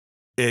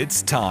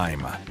It's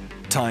time.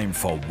 Time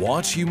for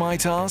what, you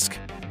might ask?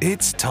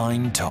 It's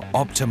time to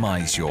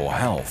optimize your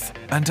health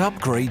and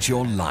upgrade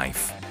your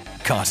life.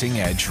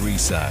 Cutting-edge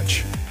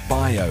research,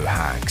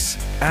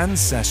 biohacks,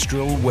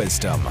 ancestral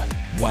wisdom,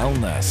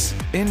 wellness,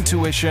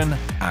 intuition,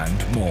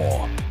 and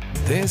more.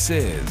 This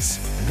is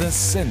The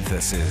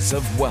Synthesis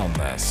of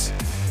Wellness.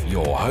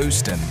 Your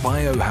host and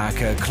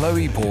biohacker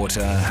Chloe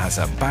Porter has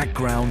a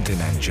background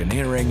in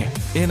engineering,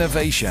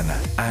 innovation,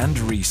 and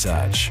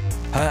research.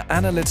 Her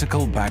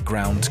analytical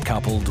background,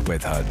 coupled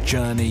with her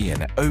journey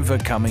in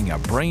overcoming a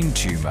brain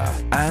tumor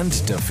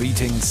and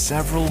defeating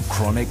several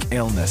chronic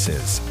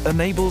illnesses,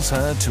 enables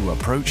her to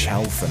approach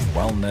health and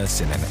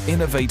wellness in an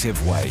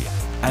innovative way.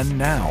 And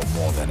now,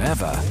 more than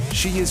ever,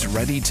 she is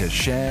ready to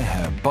share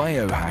her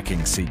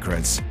biohacking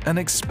secrets and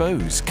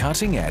expose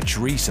cutting-edge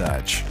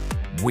research.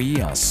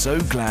 We are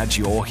so glad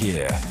you're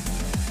here.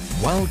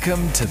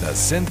 Welcome to the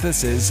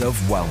Synthesis of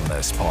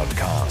Wellness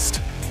podcast.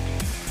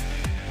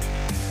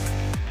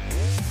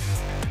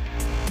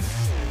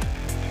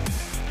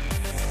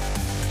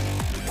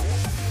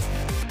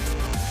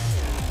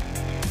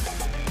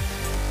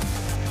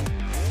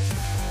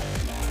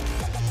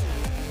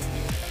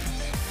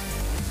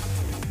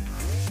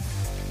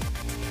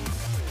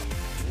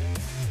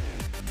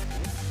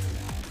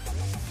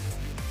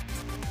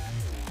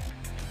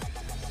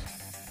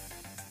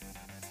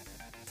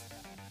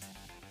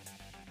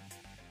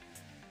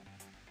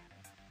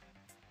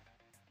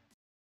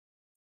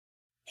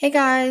 Hey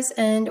guys,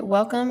 and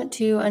welcome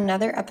to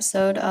another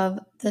episode of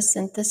the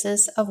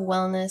Synthesis of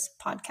Wellness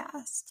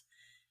podcast.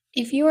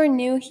 If you are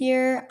new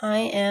here, I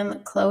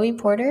am Chloe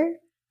Porter,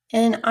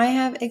 and I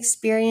have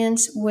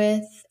experience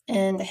with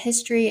and a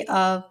history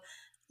of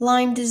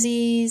Lyme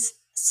disease,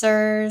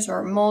 SIRS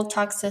or mold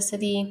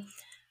toxicity,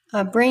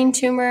 a brain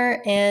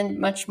tumor, and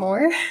much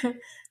more.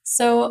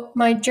 So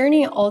my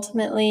journey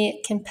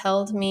ultimately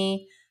compelled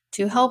me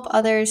to help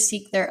others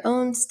seek their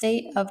own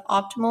state of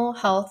optimal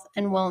health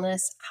and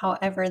wellness,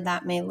 however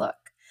that may look.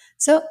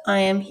 So I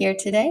am here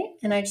today,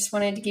 and I just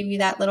wanted to give you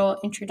that little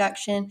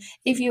introduction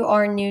if you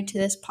are new to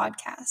this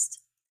podcast.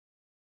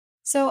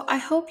 So I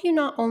hope you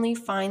not only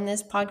find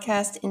this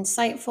podcast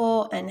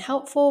insightful and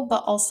helpful,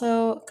 but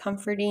also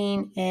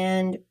comforting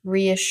and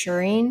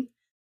reassuring,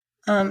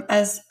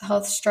 as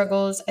health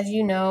struggles, as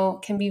you know,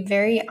 can be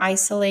very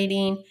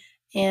isolating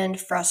and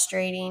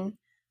frustrating.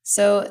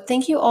 So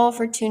thank you all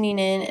for tuning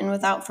in, and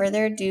without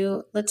further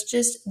ado, let's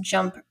just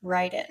jump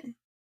right in.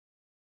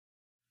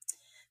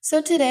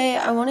 So today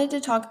I wanted to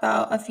talk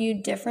about a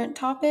few different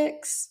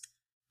topics.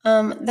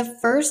 The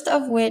first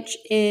of which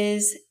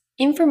is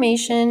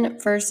information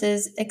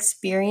versus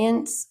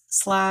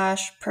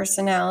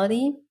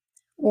experience/personality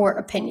or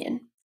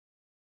opinion.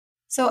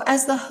 So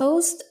as the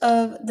host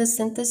of the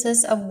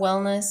Synthesis of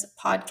Wellness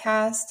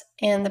podcast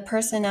and the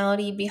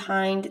personality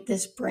behind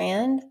this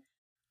brand,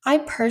 I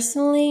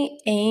personally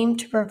aim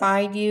to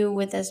provide you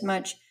with as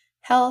much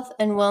health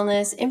and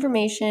wellness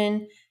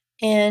information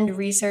and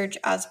research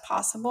as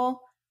possible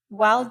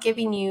while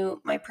giving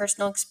you my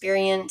personal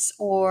experience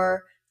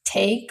or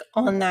take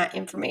on that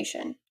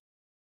information.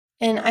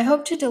 And I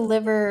hope to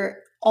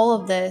deliver all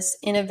of this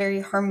in a very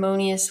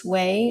harmonious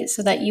way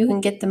so that you can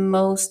get the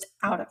most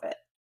out of it.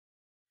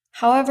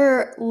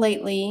 However,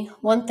 lately,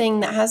 one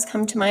thing that has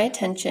come to my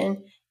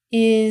attention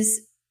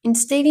is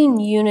instating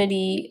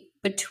unity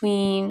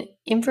between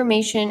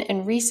information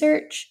and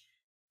research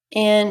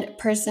and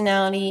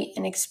personality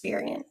and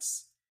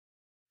experience.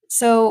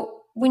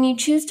 So when you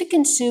choose to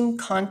consume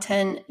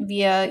content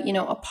via,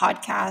 a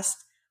podcast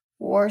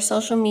or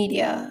social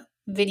media,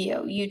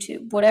 video,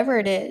 YouTube, whatever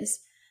it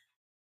is,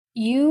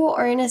 you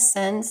are in a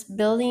sense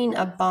building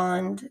a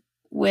bond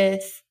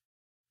with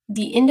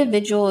the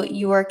individual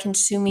you are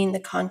consuming the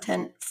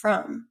content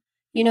from.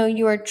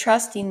 You are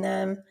trusting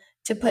them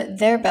to put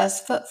their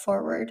best foot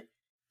forward.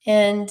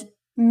 And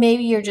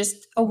maybe you're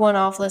just a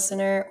one-off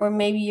listener, or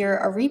maybe you're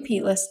a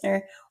repeat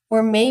listener,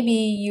 or maybe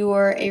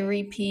you're a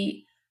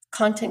repeat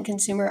content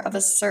consumer of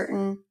a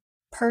certain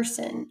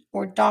person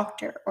or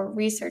doctor or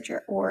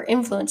researcher or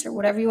influencer,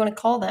 whatever you want to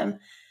call them.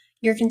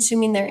 You're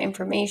consuming their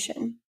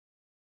information.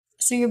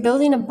 So you're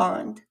building a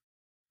bond.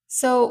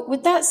 So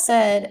with that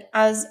said,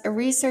 as a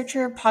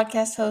researcher,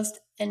 podcast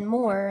host, and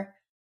more,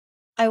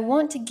 I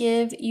want to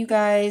give you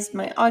guys,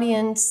 my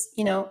audience,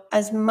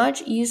 as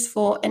much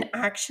useful and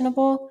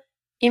actionable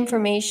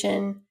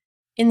information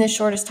in the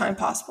shortest time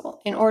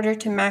possible in order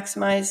to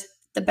maximize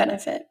the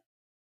benefit.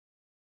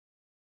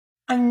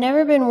 I've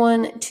never been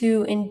one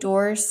to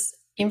endorse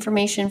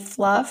information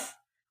fluff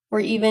or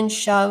even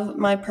shove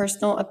my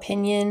personal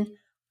opinion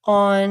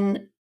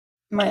on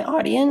my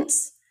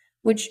audience,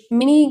 which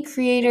many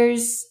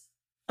creators,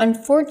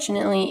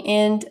 unfortunately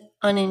and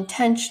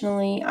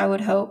unintentionally, I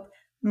would hope,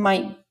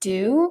 might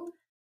do.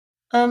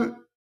 And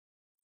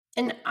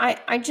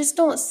I just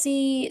don't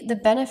see the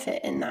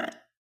benefit in that.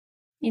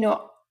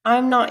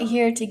 I'm not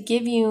here to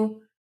give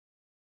you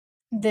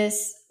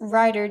this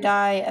ride or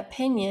die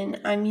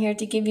opinion. I'm here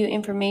to give you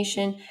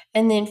information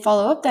and then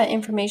follow up that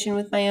information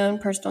with my own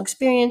personal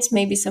experience,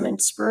 maybe some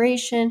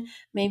inspiration,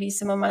 maybe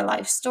some of my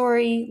life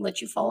story,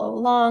 let you follow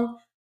along.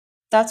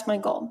 That's my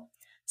goal.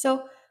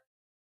 So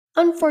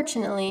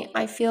unfortunately,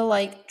 I feel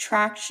like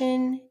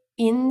traction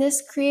in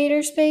this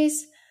creator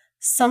space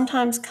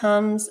sometimes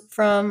comes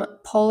from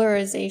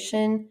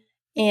polarization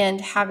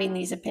and having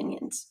these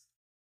opinions.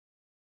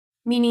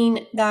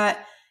 Meaning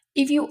that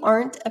if you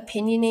aren't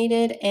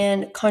opinionated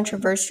and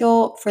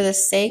controversial for the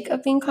sake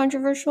of being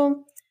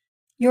controversial,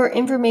 your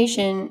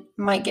information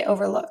might get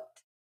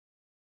overlooked.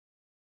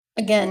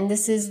 Again,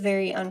 this is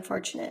very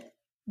unfortunate.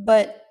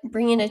 But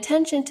bringing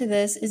attention to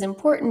this is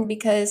important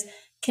because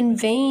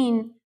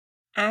conveying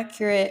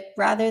accurate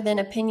rather than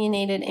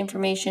opinionated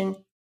information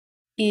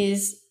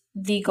is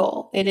the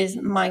goal. It is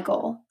my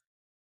goal.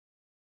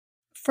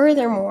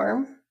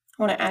 Furthermore,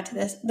 I want to add to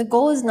this, the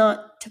goal is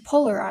not to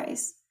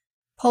polarize.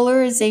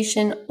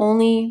 Polarization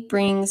only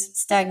brings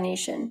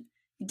stagnation.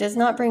 It does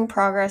not bring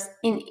progress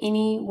in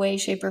any way,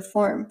 shape, or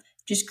form.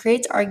 It just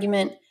creates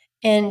argument,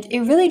 and it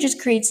really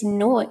just creates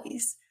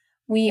noise.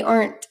 We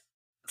aren't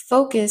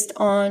focused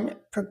on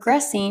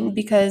progressing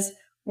because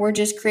we're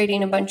just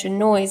creating a bunch of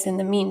noise in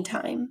the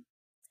meantime.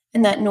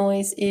 And that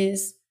noise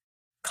is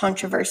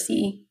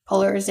controversy,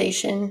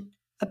 polarization,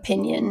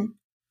 opinion,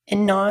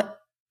 and not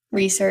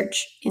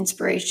research,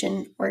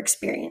 inspiration, or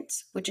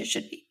experience, which it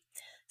should be.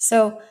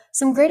 So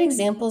some great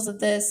examples of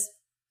this: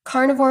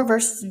 carnivore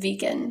versus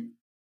vegan.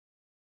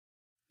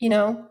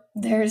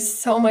 There's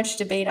so much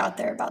debate out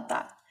there about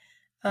that.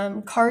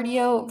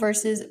 Cardio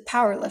versus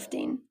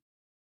powerlifting.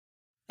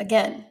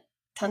 Again,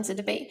 tons of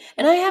debate.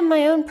 And I have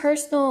my own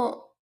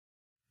personal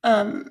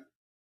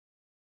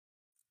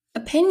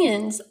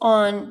opinions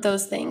on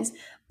those things,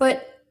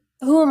 but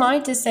who am I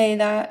to say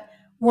that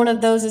one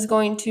of those is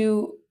going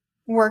to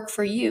work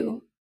for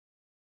you?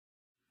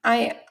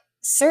 I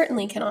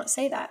certainly cannot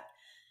say that,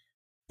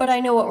 but I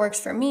know what works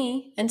for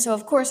me. And so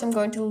of course I'm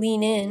going to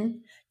lean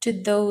in to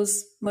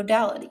those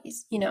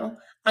modalities.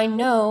 I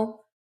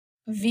know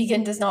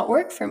vegan does not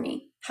work for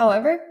me.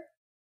 However,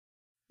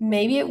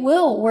 maybe it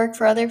will work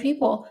for other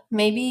people.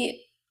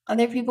 Maybe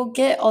other people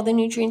get all the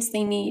nutrients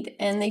they need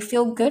and they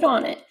feel good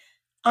on it.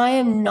 I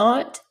am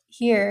not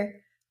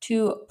here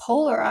to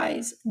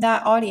polarize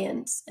that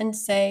audience and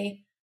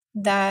say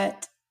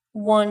that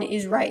one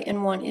is right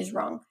and one is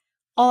wrong.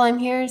 All I'm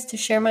here is to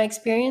share my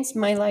experience,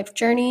 my life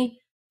journey,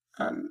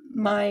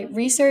 my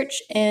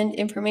research and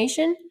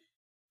information,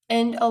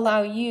 and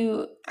allow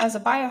you as a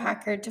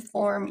biohacker to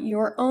form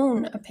your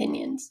own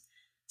opinions.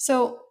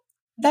 So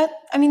that's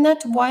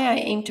why I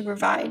aim to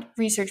provide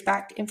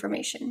research-backed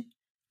information.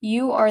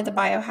 You are the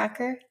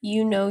biohacker,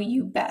 you know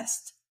you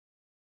best.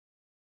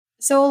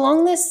 So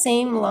along this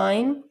same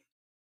line,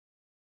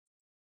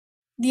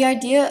 the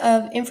idea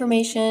of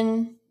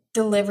information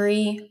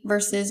delivery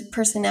versus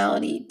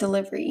personality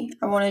delivery,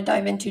 I want to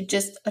dive into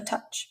just a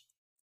touch.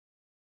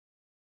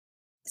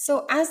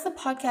 So as the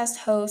podcast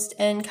host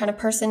and kind of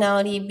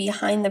personality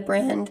behind the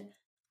brand,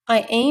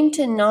 I aim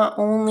to not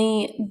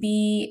only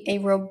be a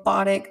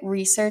robotic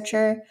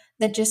researcher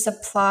that just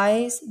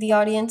supplies the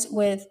audience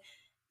with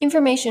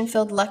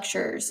information-filled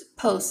lectures,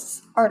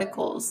 posts,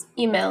 articles,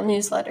 email,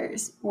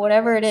 newsletters,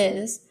 whatever it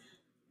is,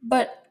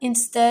 but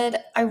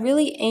instead I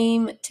really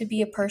aim to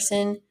be a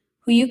person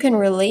who you can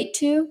relate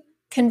to,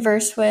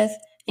 converse with,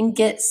 and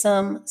get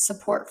some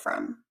support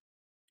from.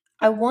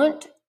 I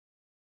want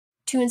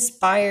to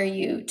inspire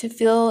you to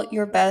feel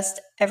your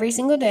best every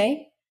single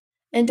day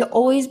and to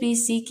always be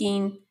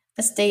seeking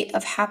a state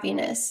of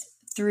happiness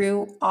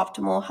through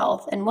optimal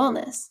health and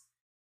wellness.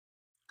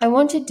 I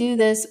want to do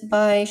this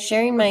by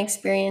sharing my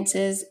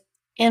experiences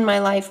and my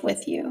life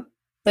with you,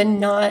 but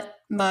not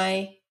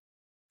my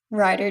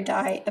ride or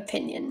die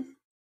opinion.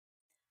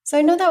 So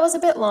I know that was a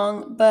bit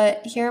long,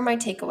 but here are my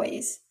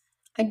takeaways.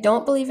 I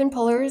don't believe in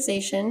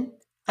polarization.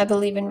 I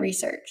believe in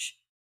research.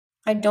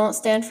 I don't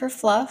stand for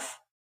fluff.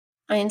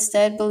 I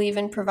instead believe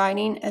in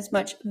providing as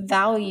much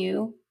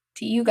value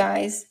to you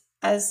guys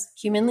as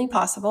humanly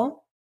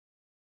possible.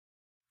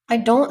 I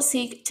don't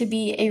seek to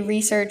be a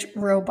research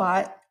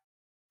robot.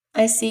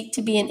 I seek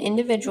to be an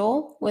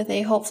individual with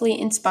a hopefully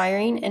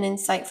inspiring and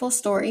insightful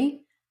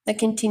story that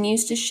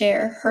continues to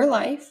share her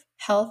life,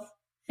 health,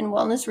 and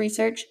wellness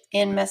research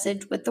and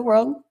message with the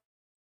world.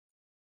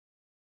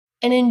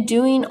 And in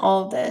doing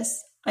all of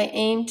this, I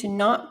aim to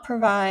not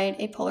provide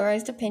a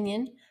polarized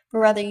opinion, but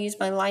rather use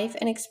my life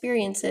and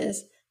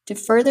experiences to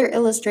further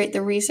illustrate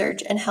the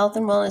research and health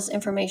and wellness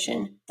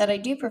information that I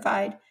do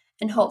provide,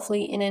 and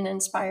hopefully in an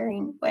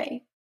inspiring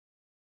way.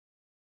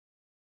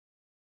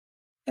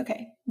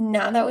 Okay,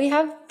 now that we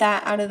have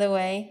that out of the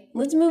way,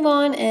 let's move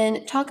on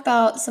and talk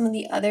about some of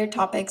the other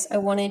topics I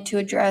wanted to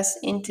address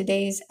in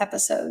today's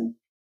episode.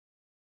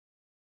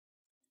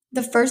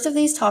 The first of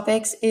these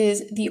topics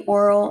is the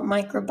oral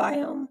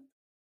microbiome.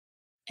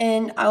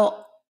 And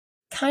I'll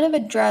kind of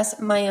address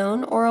my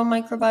own oral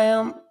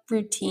microbiome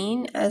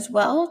routine as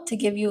well to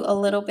give you a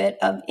little bit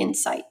of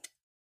insight.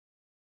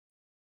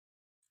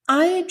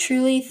 I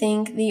truly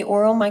think the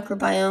oral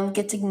microbiome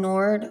gets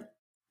ignored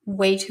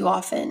way too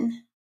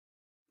often.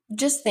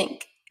 Just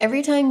think,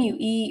 every time you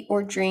eat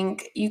or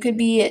drink, you could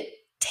be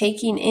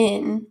taking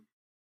in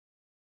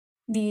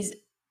these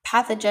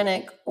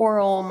pathogenic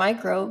oral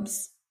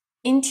microbes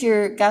into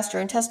your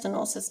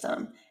gastrointestinal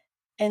system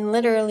and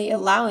literally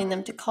allowing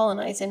them to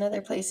colonize in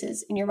other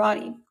places in your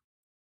body.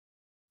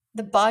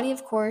 The body,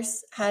 of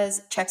course,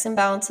 has checks and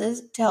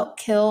balances to help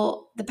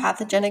kill the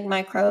pathogenic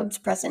microbes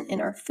present in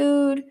our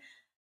food,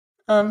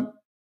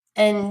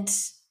 and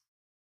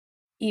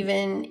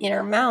even in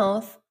our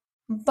mouth,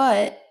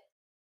 but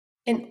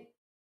a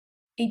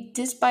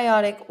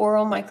dysbiotic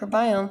oral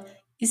microbiome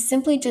is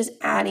simply just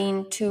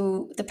adding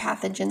to the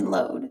pathogen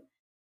load.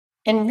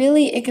 And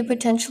really, it could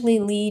potentially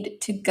lead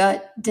to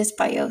gut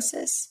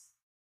dysbiosis.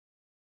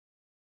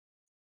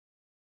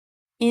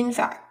 In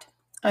fact,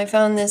 I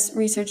found this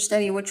research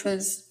study which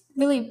was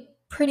really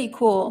pretty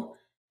cool.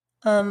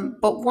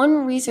 But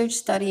one research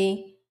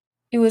study,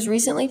 it was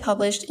recently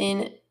published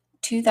in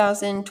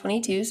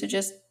 2022, so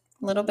just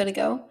a little bit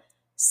ago,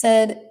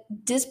 said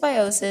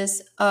dysbiosis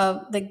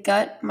of the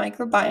gut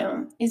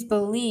microbiome is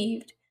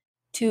believed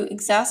to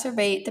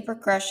exacerbate the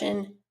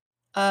progression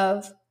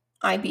of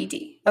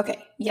IBD. Okay,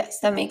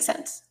 yes, that makes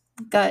sense.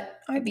 Gut,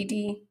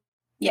 IBD,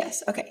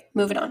 yes, okay,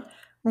 moving on.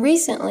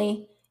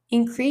 Recently,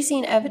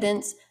 increasing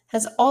evidence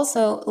has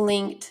also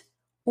linked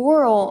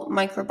oral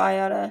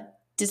microbiota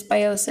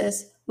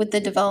dysbiosis with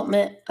the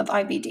development of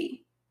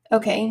IBD.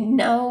 Okay,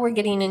 now we're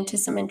getting into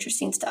some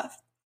interesting stuff.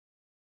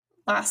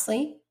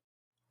 Lastly,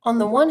 on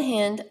the one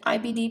hand,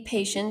 IBD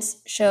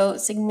patients show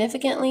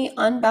significantly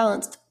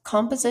unbalanced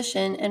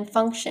composition and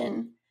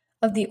function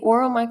of the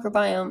oral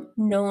microbiome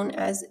known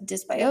as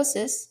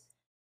dysbiosis.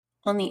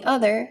 On the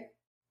other,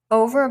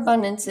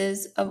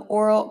 overabundances of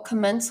oral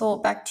commensal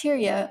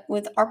bacteria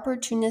with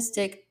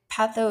opportunistic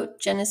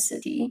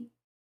pathogenicity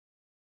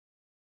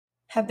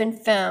have been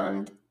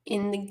found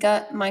in the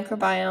gut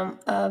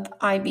microbiome of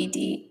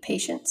IBD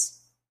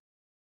patients.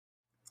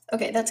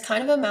 Okay, that's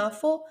kind of a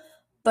mouthful,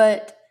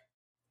 but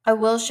I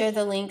will share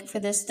the link for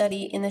this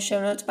study in the show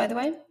notes, by the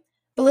way.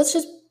 But let's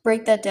just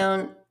break that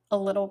down a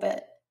little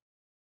bit.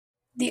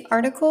 The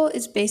article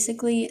is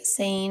basically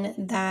saying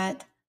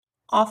that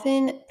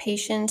often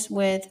patients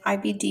with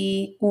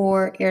IBD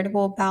or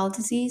irritable bowel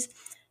disease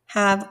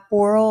have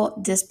oral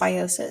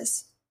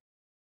dysbiosis,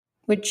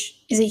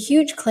 which is a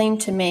huge claim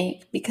to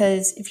make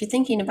because if you're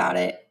thinking about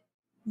it,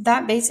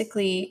 that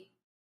basically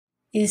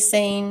is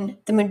saying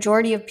the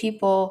majority of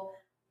people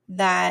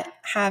that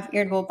have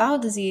irritable bowel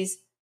disease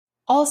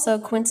also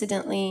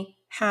coincidentally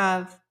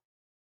have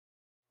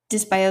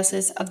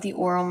dysbiosis of the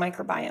oral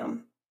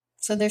microbiome.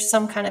 So there's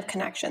some kind of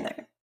connection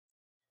there.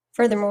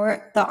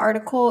 Furthermore, the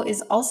article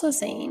is also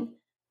saying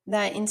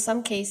that in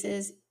some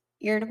cases,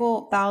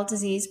 irritable bowel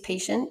disease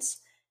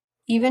patients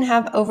even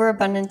have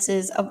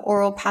overabundances of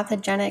oral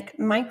pathogenic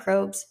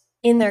microbes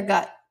in their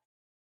gut.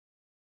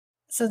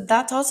 So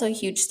that's also a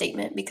huge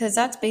statement because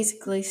that's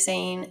basically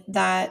saying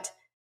that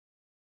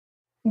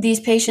these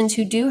patients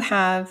who do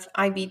have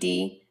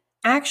IBD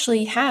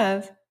actually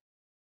have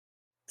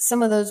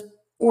some of those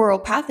oral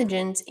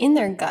pathogens in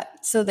their gut.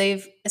 So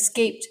they've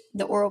escaped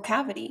the oral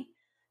cavity.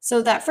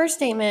 So that first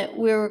statement,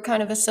 we were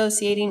kind of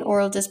associating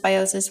oral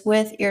dysbiosis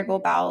with irritable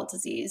bowel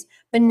disease.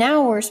 But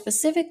now we're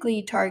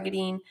specifically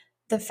targeting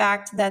the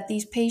fact that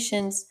these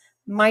patients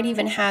might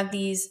even have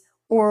these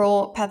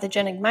oral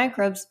pathogenic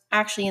microbes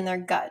actually in their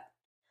gut.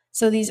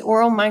 So these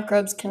oral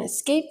microbes can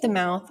escape the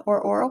mouth or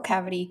oral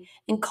cavity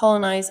and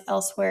colonize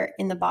elsewhere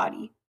in the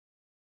body.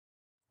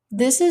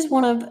 This is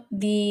one of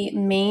the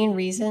main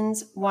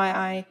reasons why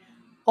I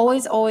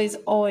always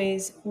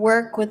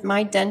work with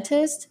my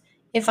dentist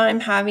if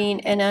I'm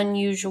having an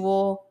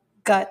unusual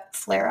gut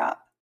flare up.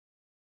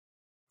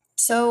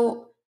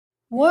 So,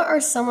 what are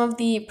some of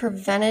the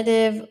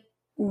preventative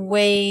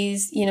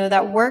ways,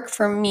 that work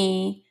for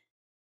me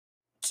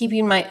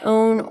keeping my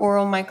own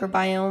oral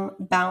microbiome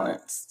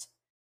balanced?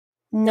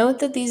 Note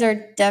that these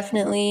are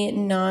definitely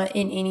not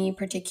in any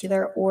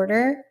particular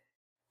order.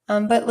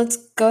 But let's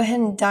go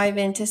ahead and dive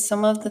into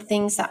some of the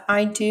things that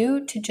I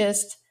do to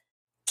just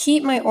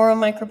keep my oral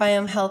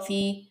microbiome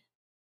healthy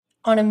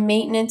on a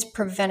maintenance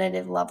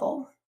preventative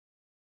level.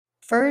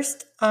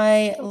 First,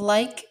 I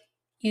like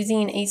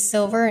using a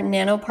silver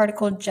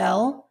nanoparticle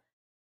gel.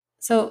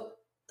 So,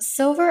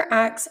 silver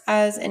acts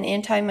as an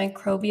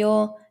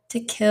antimicrobial to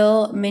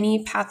kill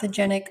many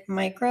pathogenic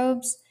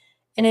microbes.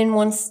 And in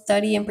one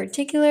study in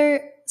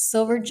particular,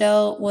 silver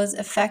gel was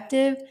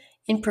effective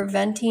in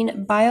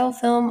preventing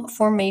biofilm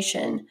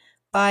formation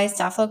by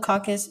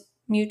Staphylococcus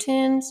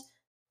mutans,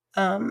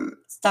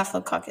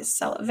 Staphylococcus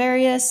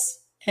salivarius,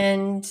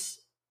 and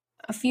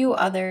a few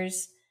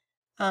others.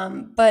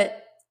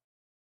 But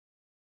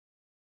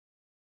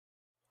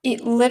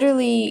it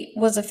literally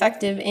was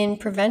effective in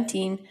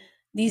preventing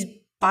these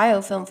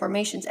biofilm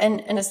formations.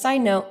 And a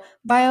side note,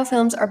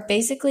 biofilms are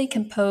basically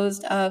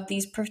composed of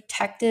these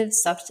protective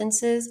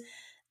substances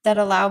that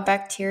allow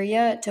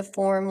bacteria to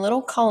form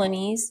little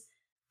colonies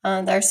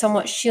that are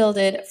somewhat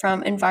shielded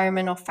from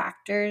environmental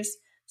factors.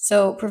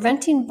 So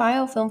preventing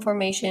biofilm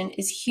formation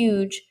is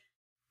huge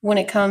when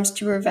it comes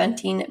to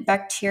preventing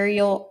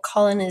bacterial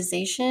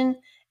colonization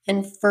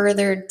and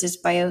further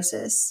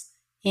dysbiosis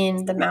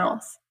in the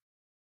mouth.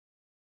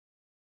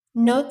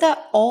 Note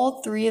that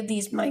all three of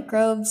these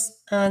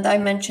microbes that I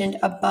mentioned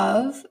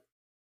above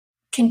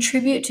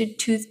contribute to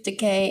tooth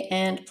decay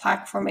and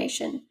plaque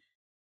formation,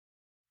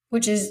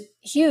 which is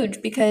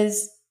huge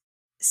because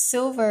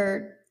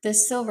the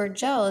silver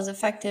gel is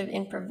effective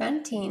in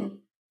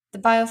preventing the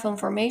biofilm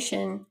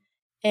formation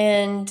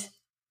and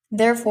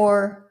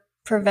therefore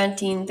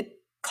preventing the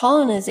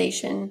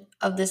colonization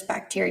of this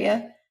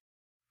bacteria,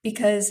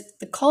 because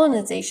the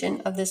colonization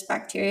of this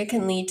bacteria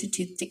can lead to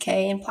tooth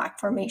decay and plaque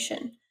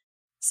formation.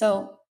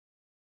 So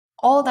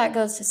all that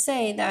goes to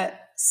say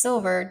that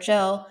silver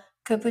gel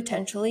could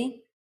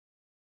potentially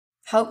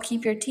help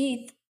keep your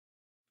teeth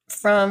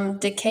from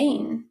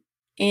decaying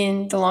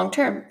in the long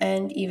term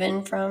and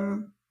even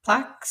from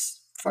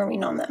plaques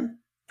forming on them.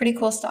 Pretty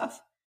cool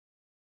stuff.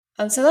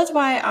 So that's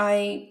why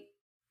I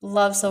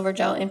love silver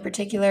gel in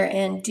particular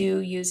and do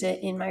use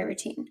it in my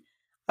routine.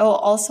 I will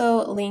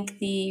also link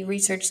the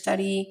research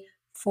study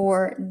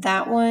for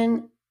that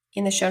one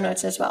in the show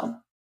notes as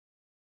well.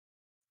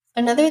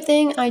 Another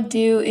thing I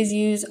do is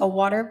use a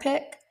water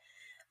pick.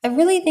 I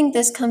really think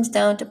this comes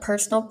down to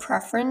personal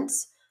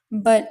preference,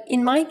 but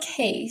in my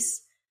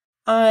case,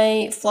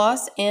 I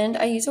floss and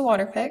I use a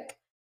water pick.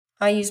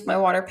 I use my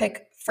water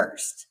pick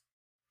first.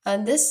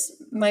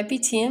 This might be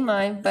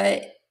TMI,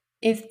 but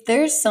if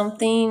there's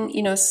something,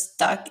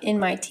 stuck in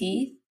my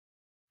teeth,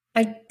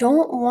 I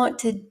don't want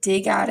to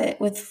dig at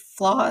it with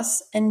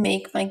floss and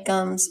make my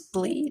gums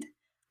bleed.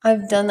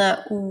 I've done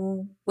that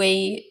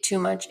way too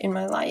much in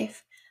my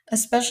life,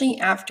 especially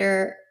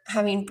after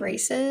having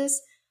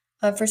braces.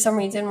 For some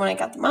reason, when I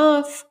got them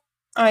off,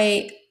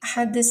 I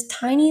had this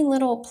tiny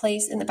little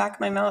place in the back of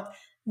my mouth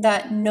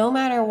that no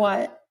matter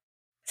what,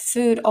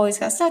 food always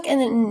got stuck, and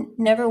it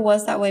never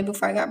was that way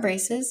before I got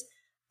braces.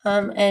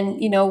 And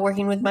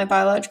working with my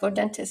biological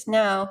dentist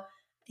now,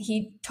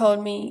 he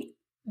told me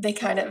they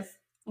kind of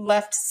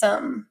left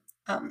some,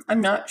 I'm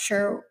not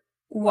sure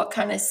what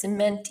kind of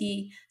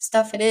cementy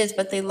stuff it is,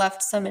 but they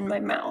left some in my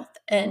mouth,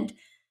 and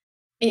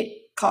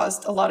it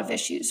caused a lot of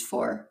issues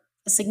for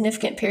a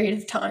significant period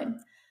of time.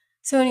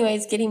 So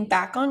anyways, getting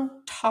back on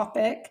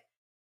topic,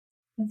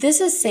 this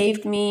has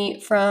saved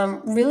me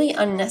from really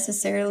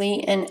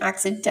unnecessarily and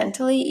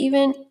accidentally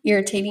even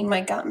irritating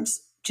my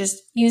gums.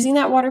 Just using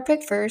that water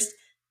pick first,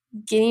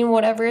 getting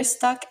whatever is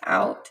stuck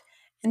out,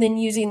 and then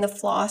using the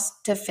floss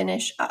to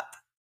finish up.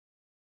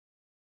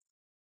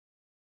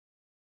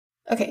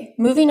 Okay,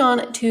 moving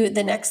on to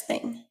the next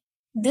thing.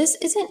 This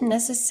isn't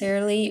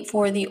necessarily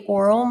for the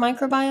oral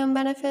microbiome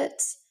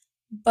benefits,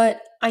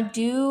 but I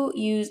do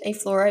use a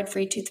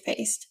fluoride-free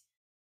toothpaste.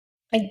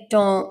 I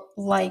don't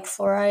like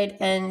fluoride,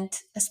 and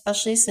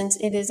especially since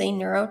it is a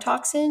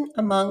neurotoxin,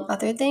 among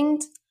other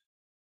things.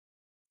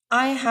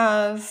 I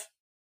have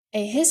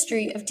a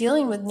history of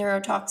dealing with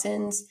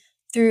neurotoxins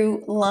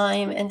through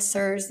Lyme and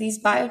SIRS.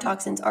 These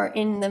biotoxins are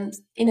in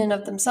and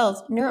of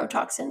themselves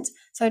neurotoxins,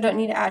 so I don't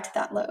need to add to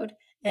that load.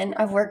 And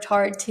I've worked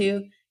hard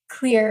to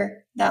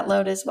clear that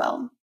load as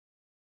well.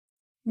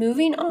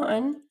 Moving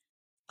on,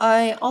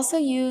 I also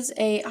use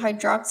a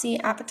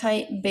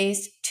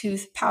hydroxyapatite-based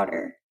tooth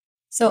powder.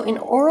 So in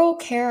oral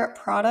care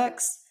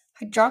products,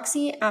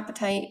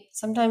 hydroxyapatite,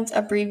 sometimes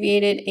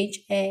abbreviated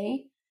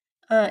HA,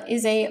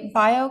 is a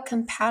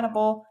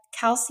biocompatible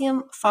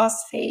calcium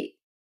phosphate,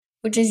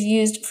 which is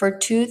used for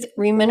tooth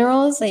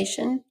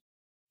remineralization,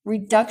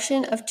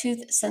 reduction of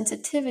tooth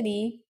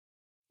sensitivity,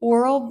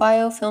 oral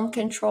biofilm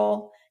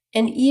control,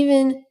 and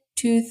even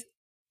tooth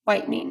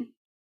whitening.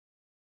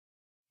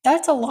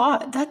 That's a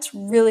lot. That's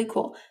really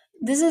cool.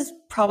 This is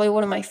probably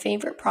one of my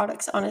favorite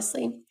products,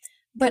 honestly.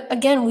 But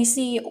again, we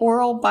see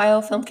oral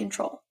biofilm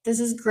control. This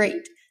is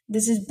great.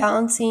 This is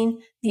balancing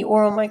the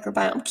oral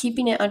microbiome,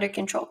 keeping it under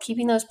control,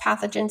 keeping those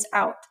pathogens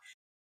out.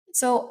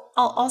 So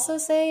I'll also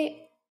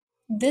say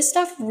this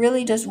stuff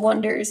really does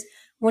wonders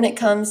when it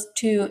comes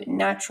to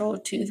natural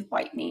tooth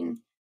whitening.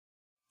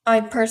 I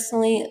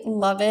personally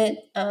love it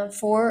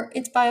for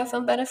its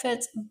biofilm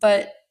benefits,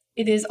 but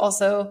it is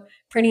also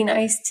pretty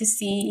nice to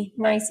see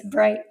nice,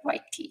 bright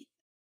white teeth.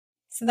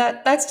 So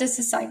that's just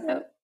a side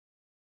note.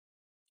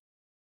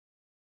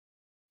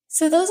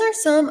 So those are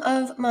some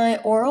of my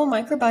oral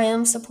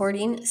microbiome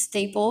supporting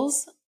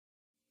staples,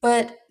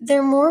 but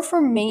they're more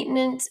for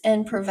maintenance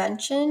and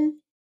prevention.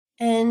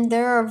 And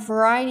there are a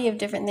variety of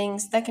different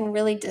things that can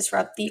really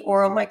disrupt the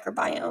oral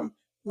microbiome,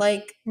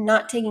 like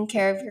not taking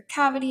care of your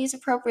cavities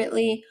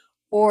appropriately,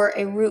 or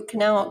a root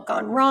canal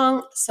gone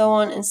wrong, so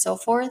on and so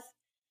forth.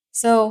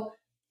 So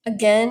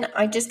again,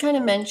 I just kind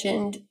of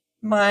mentioned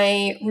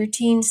my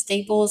routine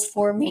staples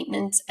for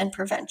maintenance and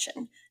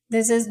prevention.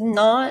 This is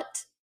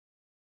not,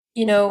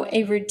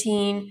 a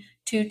routine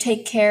to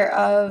take care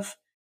of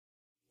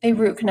a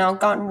root canal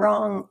gone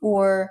wrong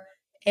or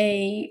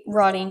a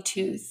rotting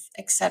tooth,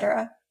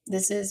 etc.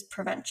 This is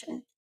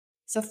prevention.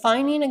 So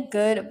finding a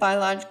good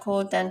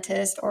biological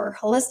dentist or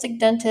holistic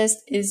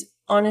dentist is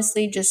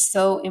honestly just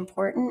so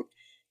important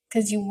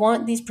because you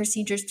want these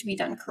procedures to be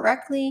done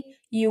correctly.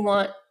 You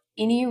want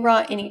any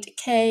rot, any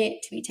decay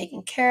to be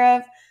taken care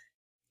of.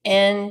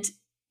 And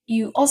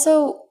you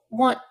also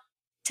want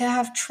to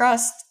have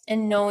trust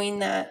in knowing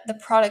that the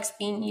products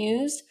being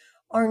used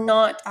are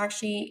not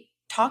actually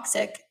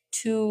toxic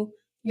to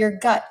your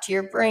gut, to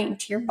your brain,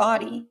 to your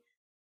body.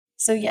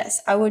 So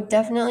yes, I would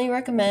definitely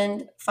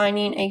recommend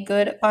finding a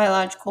good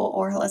biological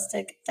or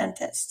holistic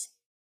dentist.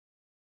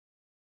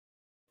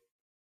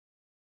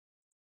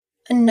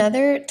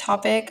 Another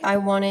topic I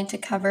wanted to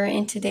cover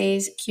in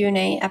today's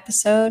Q&A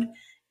episode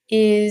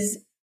is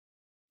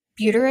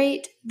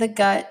butyrate, the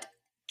gut,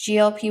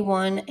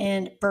 GLP-1,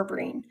 and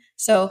berberine.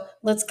 So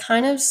let's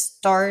kind of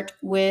start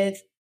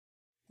with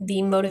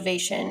the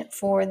motivation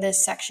for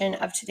this section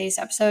of today's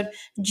episode,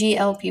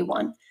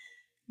 GLP-1.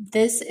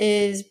 This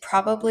is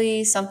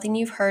probably something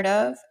you've heard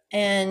of,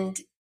 and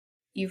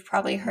you've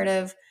probably heard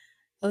of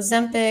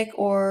Ozempic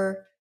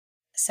or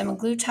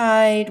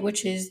semaglutide,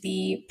 which is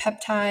the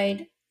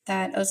peptide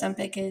that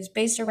Ozempic is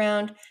based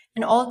around,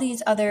 and all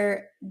these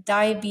other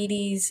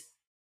diabetes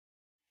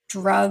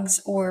drugs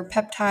or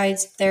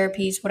peptides,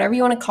 therapies, whatever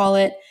you want to call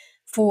it,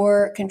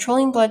 for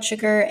controlling blood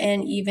sugar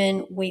and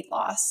even weight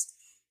loss.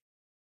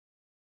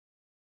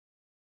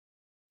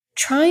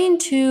 Trying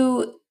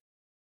to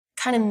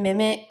kind of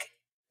mimic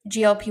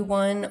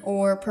GLP-1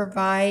 or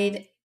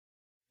provide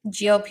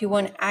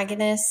GLP-1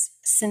 agonists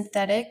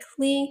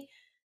synthetically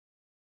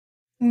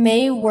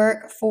may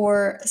work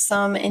for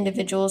some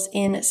individuals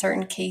in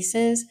certain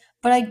cases,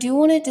 but I do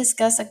want to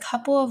discuss a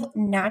couple of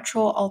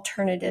natural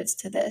alternatives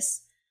to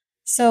this.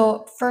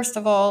 So first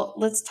of all,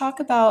 let's talk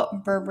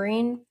about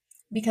berberine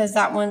because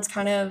that one's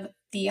kind of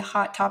the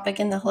hot topic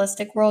in the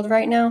holistic world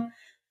right now.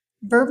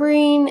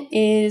 Berberine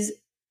is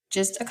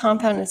just a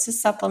compound, it's a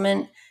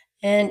supplement,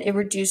 and it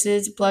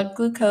reduces blood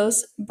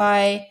glucose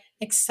by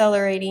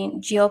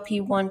accelerating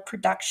GLP-1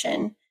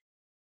 production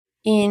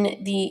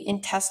in the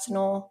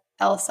intestinal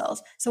L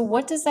cells. So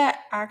what does that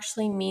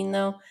actually mean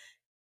though?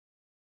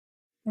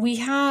 We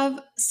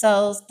have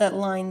cells that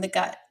line the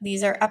gut.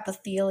 These are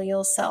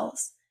epithelial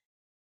cells.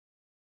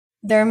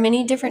 There are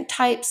many different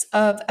types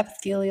of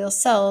epithelial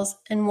cells,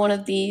 and one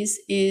of these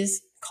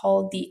is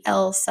called the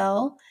L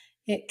cell.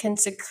 It can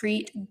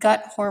secrete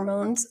gut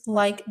hormones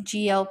like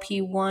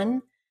GLP-1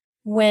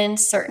 when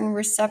certain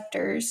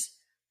receptors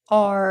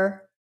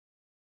are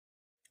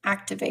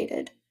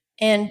activated.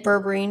 And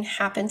berberine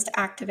happens to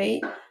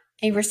activate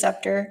a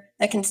receptor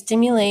that can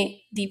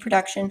stimulate the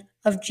production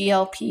of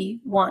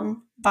GLP-1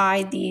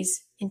 by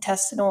these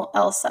intestinal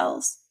L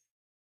cells.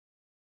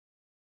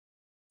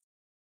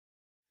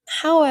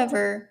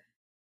 However,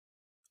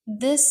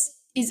 this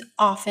is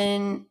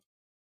often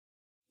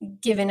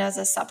given as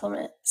a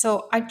supplement.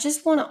 So I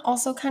just want to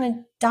also kind of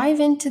dive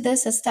into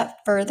this a step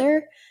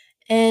further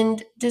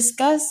and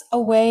discuss a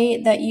way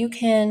that you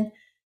can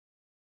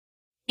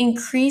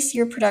increase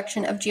your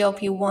production of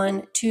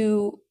GLP-1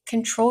 to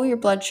control your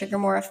blood sugar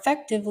more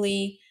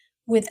effectively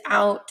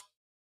without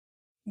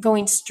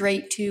going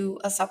straight to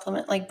a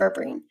supplement like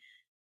berberine.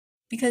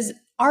 Because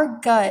our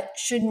gut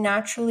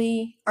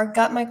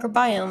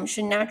microbiome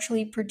should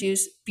naturally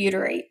produce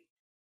butyrate.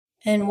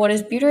 And what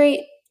is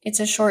butyrate? It's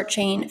a short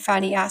chain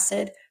fatty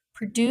acid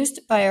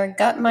produced by our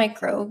gut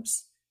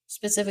microbes,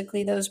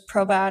 specifically those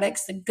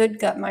probiotics, the good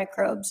gut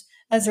microbes,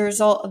 as a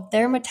result of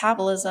their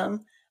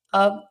metabolism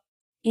of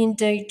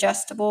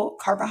indigestible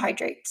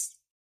carbohydrates.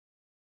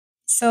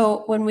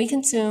 So when we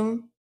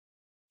consume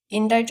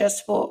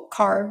indigestible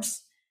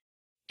carbs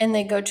and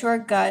they go to our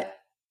gut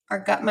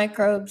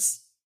microbes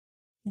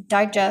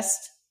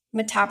digest,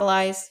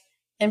 metabolize,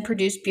 and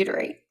produce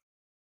butyrate.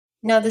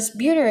 Now, this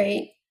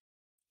butyrate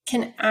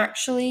can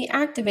actually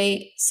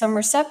activate some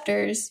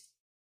receptors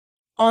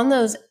on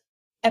those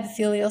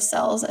epithelial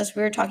cells, as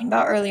we were talking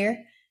about earlier,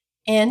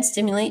 and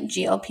stimulate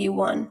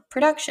GLP-1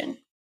 production.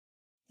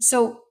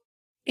 So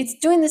it's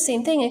doing the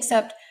same thing,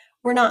 except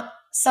we're not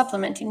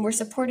supplementing. We're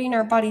supporting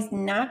our body's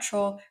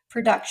natural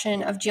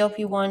production of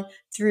GLP-1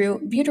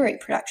 through butyrate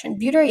production.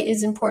 Butyrate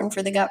is important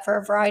for the gut for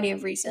a variety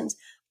of reasons,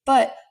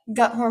 but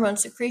gut hormone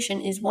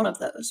secretion is one of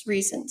those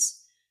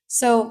reasons.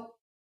 So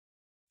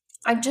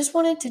I just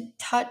wanted to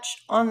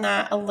touch on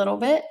that a little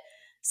bit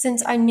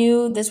since I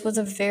knew this was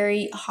a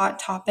very hot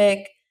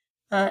topic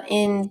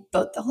in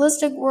both the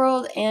holistic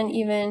world and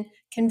even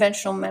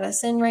conventional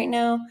medicine right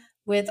now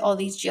with all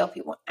these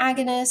GLP-1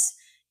 agonists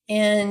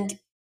and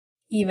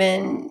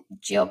even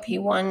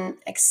GLP-1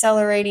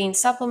 accelerating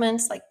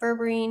supplements like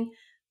berberine.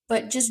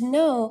 But just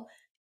know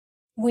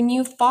when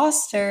you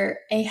foster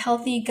a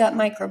healthy gut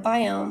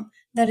microbiome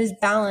that is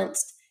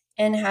balanced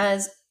and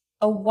has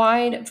a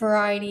wide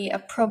variety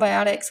of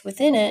probiotics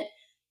within it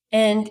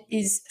and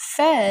is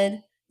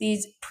fed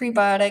these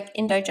prebiotic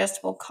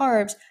indigestible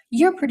carbs,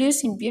 you're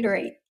producing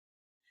butyrate.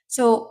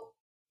 So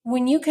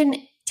when you can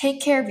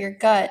take care of your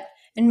gut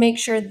and make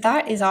sure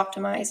that is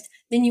optimized,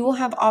 then you will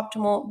have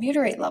optimal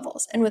butyrate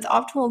levels. And with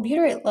optimal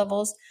butyrate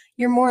levels,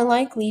 you're more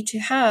likely to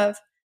have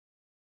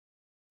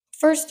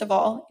First of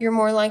all, you're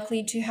more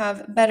likely to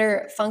have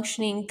better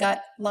functioning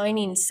gut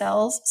lining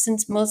cells,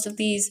 since most of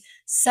these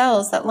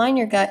cells that line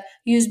your gut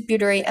use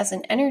butyrate as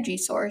an energy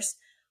source.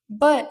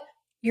 But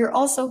you're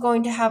also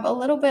going to have a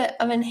little bit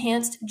of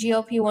enhanced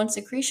GLP-1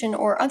 secretion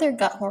or other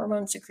gut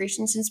hormone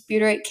secretion, since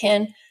butyrate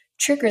can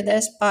trigger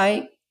this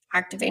by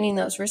activating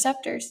those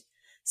receptors.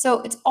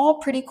 So it's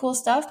all pretty cool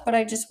stuff, but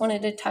I just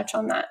wanted to touch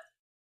on that.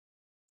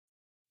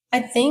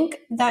 I think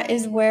that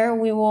is where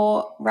we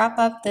will wrap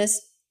up this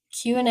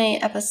Q&A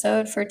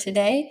episode for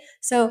today.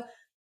 So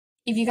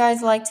if you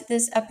guys liked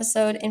this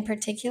episode in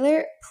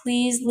particular,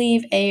 please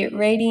leave a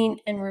rating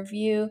and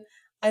review.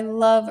 I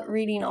love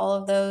reading all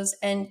of those,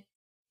 and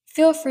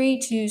feel free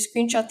to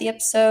screenshot the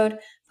episode,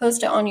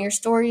 post it on your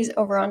stories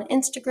over on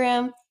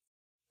Instagram,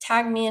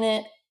 tag me in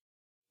it.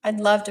 I'd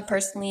love to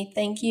personally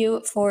thank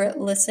you for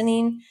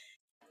listening.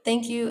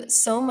 Thank you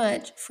so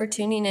much for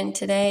tuning in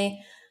today.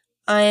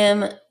 I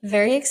am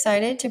very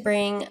excited to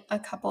bring a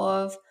couple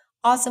of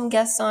awesome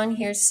guests on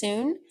here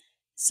soon.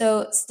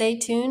 So stay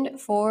tuned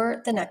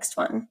for the next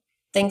one.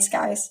 Thanks,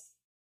 guys.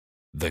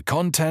 The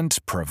content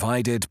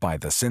provided by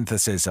the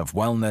Synthesis of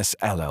Wellness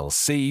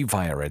LLC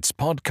via its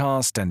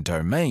podcast and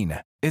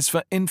domain is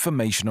for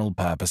informational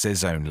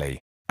purposes only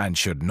and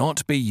should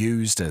not be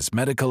used as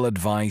medical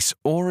advice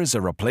or as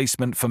a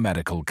replacement for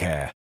medical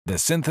care. The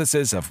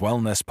Synthesis of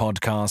Wellness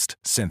podcast,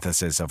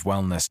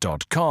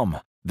 synthesisofwellness.com,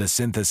 the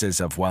Synthesis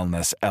of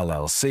Wellness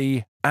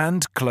LLC,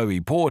 and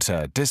Chloe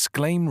Porter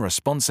disclaim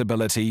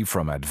responsibility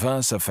from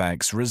adverse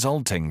effects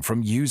resulting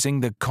from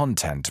using the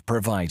content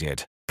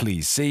provided.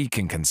 Please seek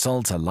and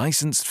consult a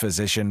licensed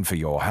physician for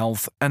your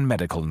health and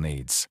medical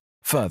needs.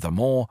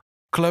 Furthermore,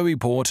 Chloe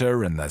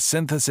Porter and the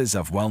Synthesis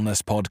of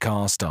Wellness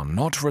podcast are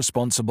not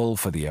responsible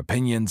for the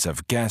opinions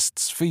of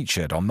guests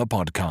featured on the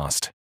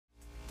podcast.